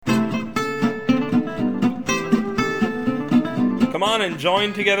Come on and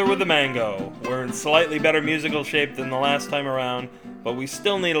join together with the mango. We're in slightly better musical shape than the last time around, but we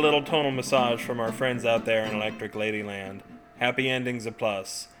still need a little tonal massage from our friends out there in Electric Ladyland. Happy ending's a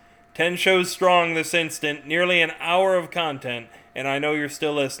plus. 10 shows strong this instant, nearly an hour of content, and I know you're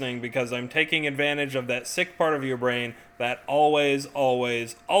still listening because I'm taking advantage of that sick part of your brain that always,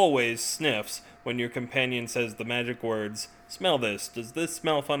 always, always sniffs when your companion says the magic words, "Smell this. Does this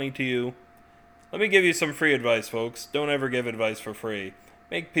smell funny to you?" Let me give you some free advice, folks. Don't ever give advice for free.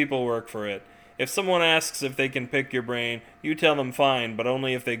 Make people work for it. If someone asks if they can pick your brain, you tell them fine, but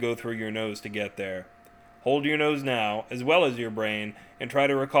only if they go through your nose to get there. Hold your nose now, as well as your brain, and try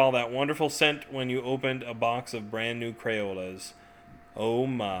to recall that wonderful scent when you opened a box of brand new Crayolas. Oh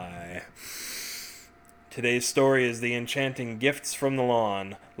my. Today's story is the enchanting Gifts from the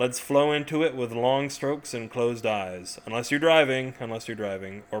Lawn. Let's flow into it with long strokes and closed eyes. Unless you're driving,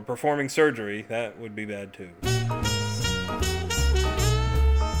 or performing surgery, that would be bad too.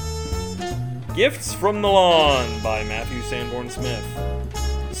 Gifts from the Lawn by Matthew Sanborn Smith.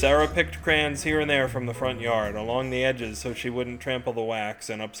 Sarah picked crayons here and there from the front yard, along the edges so she wouldn't trample the wax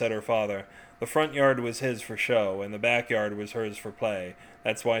and upset her father. The front yard was his for show, and the backyard was hers for play.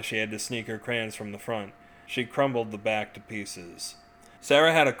 That's why she had to sneak her crayons from the front. She crumbled the back to pieces.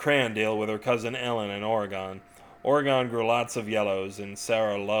 Sarah had a crayon deal with her cousin Ellen in Oregon. Oregon grew lots of yellows, and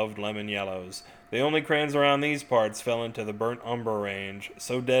Sarah loved lemon yellows. The only crayons around these parts fell into the burnt umber range,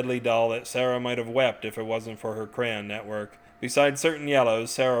 so deadly dull that Sarah might have wept if it wasn't for her crayon network. Besides certain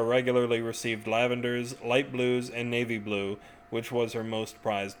yellows, Sarah regularly received lavenders, light blues, and navy blue, which was her most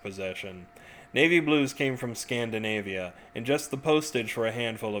prized possession. Navy blues came from Scandinavia, and just the postage for a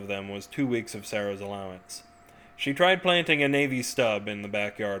handful of them was 2 weeks of Sarah's allowance. She tried planting a navy stub in the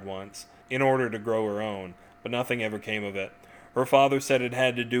backyard once, in order to grow her own, but nothing ever came of it. Her father said it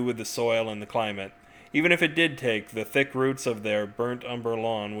had to do with the soil and the climate. Even if it did take, the thick roots of their burnt umber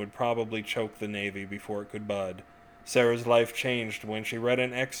lawn would probably choke the navy before it could bud. Sarah's life changed when she read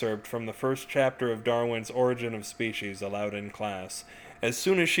an excerpt from the first chapter of Darwin's Origin of Species aloud in class. As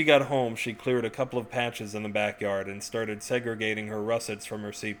soon as she got home, she cleared a couple of patches in the backyard and started segregating her russets from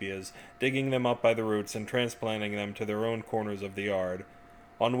her sepias, digging them up by the roots and transplanting them to their own corners of the yard.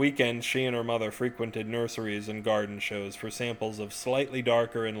 On weekends, she and her mother frequented nurseries and garden shows for samples of slightly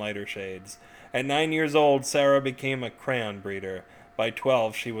darker and lighter shades. At 9 years old, Sarah became a crayon breeder. By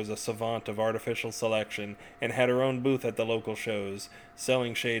 12, she was a savant of artificial selection and had her own booth at the local shows,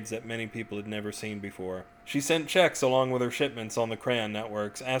 selling shades that many people had never seen before. She sent checks along with her shipments on the crayon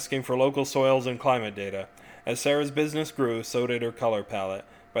networks, asking for local soils and climate data. As Sarah's business grew, so did her color palette.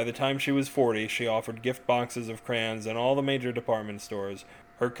 By the time she was 40, she offered gift boxes of crayons in all the major department stores.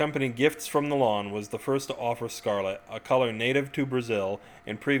 Her company Gifts from the Lawn was the first to offer scarlet, a color native to Brazil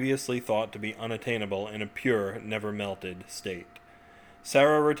and previously thought to be unattainable in a pure, never-melted state.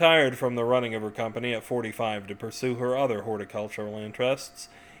 Sarah retired from the running of her company at 45 to pursue her other horticultural interests.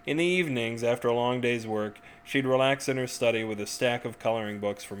 In the evenings, after a long day's work, she'd relax in her study with a stack of coloring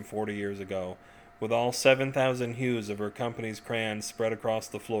books from 40 years ago. With all 7,000 hues of her company's crayons spread across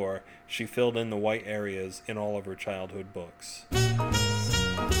the floor, she filled in the white areas in all of her childhood books.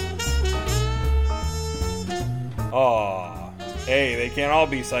 Aww. Hey, they can't all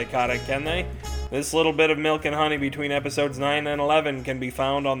be psychotic, can they? This little bit of milk and honey between episodes 9 and 11 can be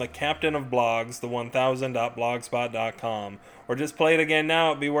found on the Captain of Blogs, the 1000.blogspot.com, or just play it again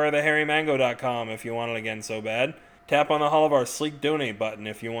now at bewaretheharrymango.com if you want it again so bad. Tap on the hull of our sleek donate button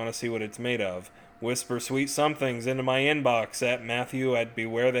if you want to see what it's made of. Whisper sweet somethings into my inbox at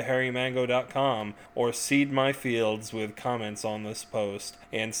matthew@bewaretheharrymango.com, or seed my fields with comments on this post,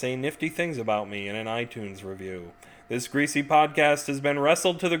 and say nifty things about me in an iTunes review. This greasy podcast has been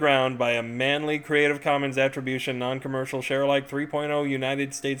wrestled to the ground by a manly Creative Commons Attribution Non-Commercial Sharealike 3.0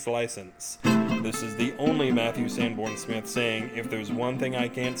 United States license. This is the only Matthew Sanborn Smith saying, if there's one thing I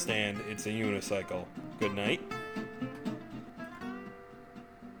can't stand, it's a unicycle. Good night.